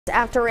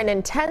After an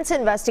intense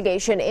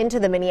investigation into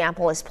the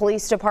Minneapolis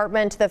Police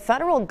Department, the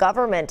federal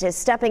government is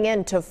stepping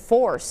in to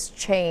force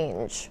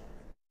change.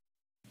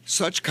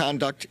 Such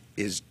conduct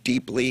is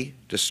deeply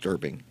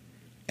disturbing,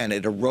 and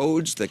it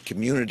erodes the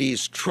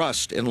community's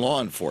trust in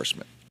law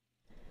enforcement.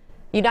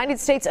 United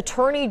States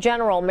Attorney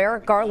General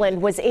Merrick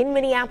Garland was in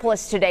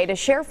Minneapolis today to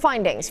share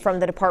findings from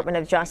the Department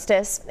of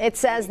Justice. It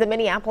says the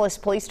Minneapolis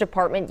Police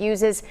Department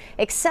uses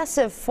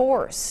excessive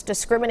force,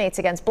 discriminates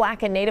against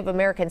Black and Native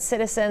American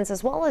citizens,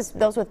 as well as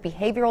those with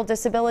behavioral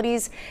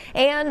disabilities,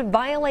 and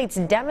violates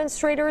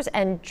demonstrators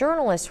and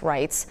journalists'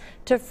 rights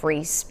to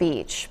free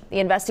speech. The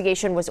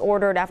investigation was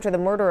ordered after the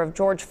murder of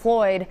George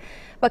Floyd,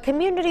 but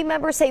community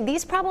members say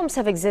these problems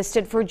have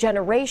existed for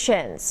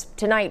generations.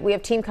 Tonight, we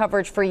have team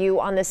coverage for you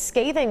on this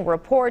scathing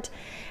report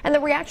and the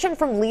reaction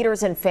from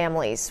leaders and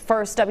families.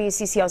 First,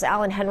 WCCO's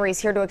Alan Henry is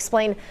here to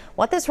explain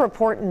what this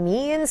report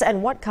means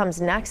and what comes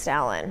next,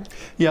 Alan.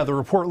 Yeah, the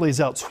report lays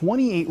out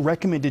 28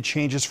 recommended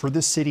changes for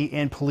the city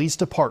and police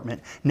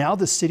department. Now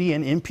the city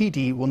and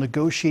MPD will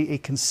negotiate a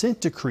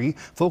consent decree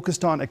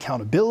focused on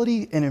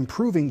accountability and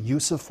improving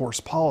use of force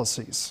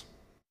policies.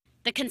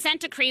 The consent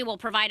decree will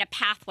provide a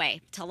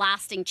pathway to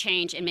lasting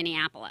change in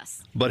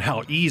Minneapolis. But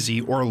how easy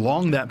or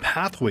long that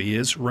pathway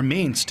is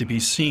remains to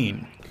be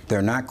seen.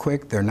 They're not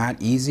quick, they're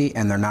not easy,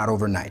 and they're not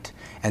overnight.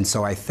 And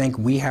so I think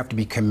we have to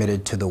be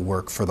committed to the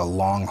work for the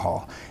long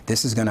haul.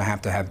 This is going to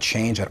have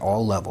change at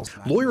all levels.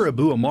 Lawyer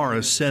Abu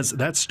Amara says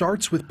that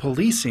starts with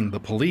policing the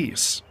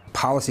police.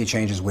 Policy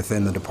changes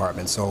within the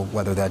department, so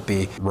whether that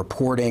be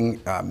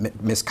reporting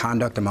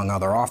misconduct among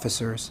other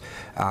officers,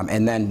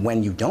 and then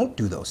when you don't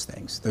do those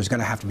things, there's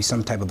going to have to be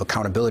some type of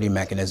accountability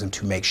mechanism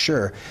to make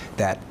sure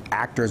that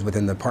actors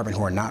within the department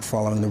who are not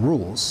following the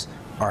rules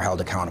are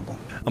held accountable.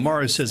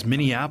 Amara says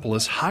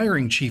Minneapolis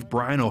hiring Chief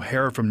Brian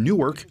O'Hara from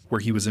Newark,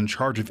 where he was in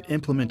charge of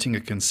implementing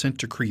a consent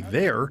decree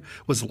there,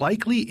 was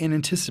likely in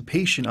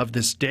anticipation of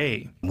this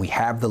day. We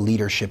have the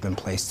leadership in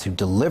place to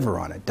deliver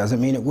on it. Doesn't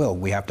mean it will.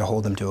 We have to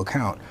hold them to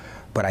account.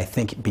 But I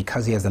think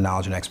because he has the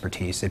knowledge and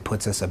expertise, it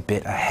puts us a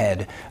bit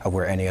ahead of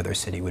where any other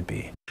city would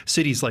be.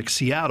 Cities like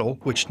Seattle,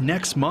 which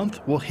next month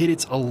will hit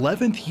its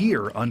 11th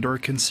year under a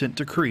consent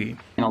decree.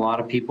 And a lot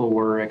of people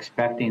were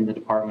expecting the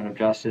Department of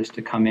Justice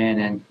to come in,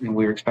 and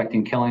we were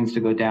expecting killings to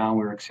go down.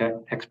 We were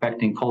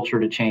expecting culture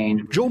to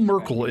change. Joel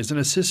Merkel is an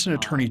assistant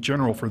attorney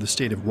general for the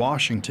state of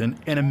Washington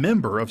and a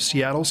member of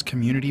Seattle's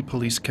Community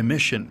Police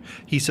Commission.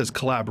 He says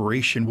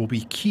collaboration will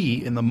be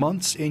key in the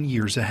months and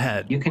years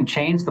ahead. You can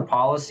change the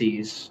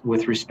policies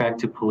with respect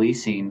to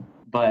policing,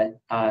 but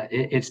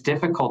it's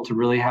difficult to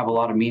really have a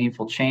lot of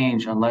meaningful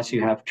change unless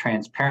you have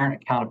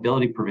transparent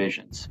accountability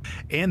provisions.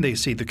 And they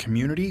say the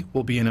community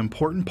will be an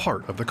important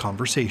part of the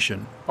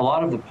conversation. A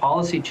lot of the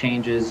policy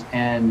changes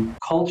and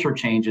culture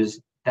changes,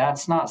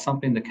 that's not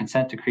something the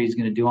consent decree is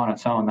going to do on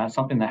its own. That's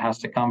something that has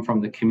to come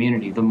from the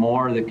community. The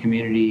more the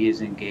community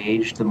is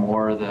engaged, the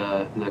more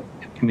the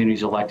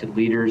community's elected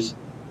leaders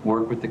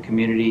work with the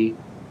community,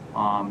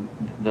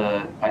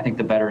 I think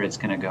the better it's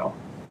going to go.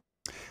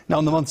 Now,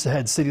 in the months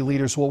ahead, city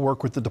leaders will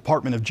work with the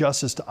Department of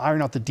Justice to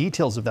iron out the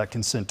details of that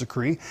consent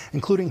decree,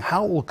 including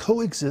how it will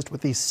coexist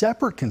with a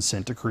separate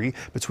consent decree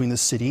between the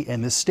city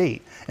and the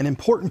state. An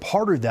important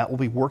part of that will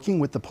be working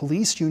with the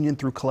police union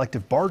through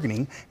collective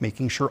bargaining,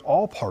 making sure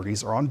all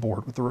parties are on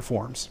board with the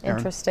reforms.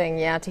 Interesting,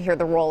 yeah, to hear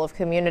the role of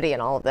community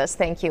in all of this.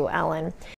 Thank you, Alan.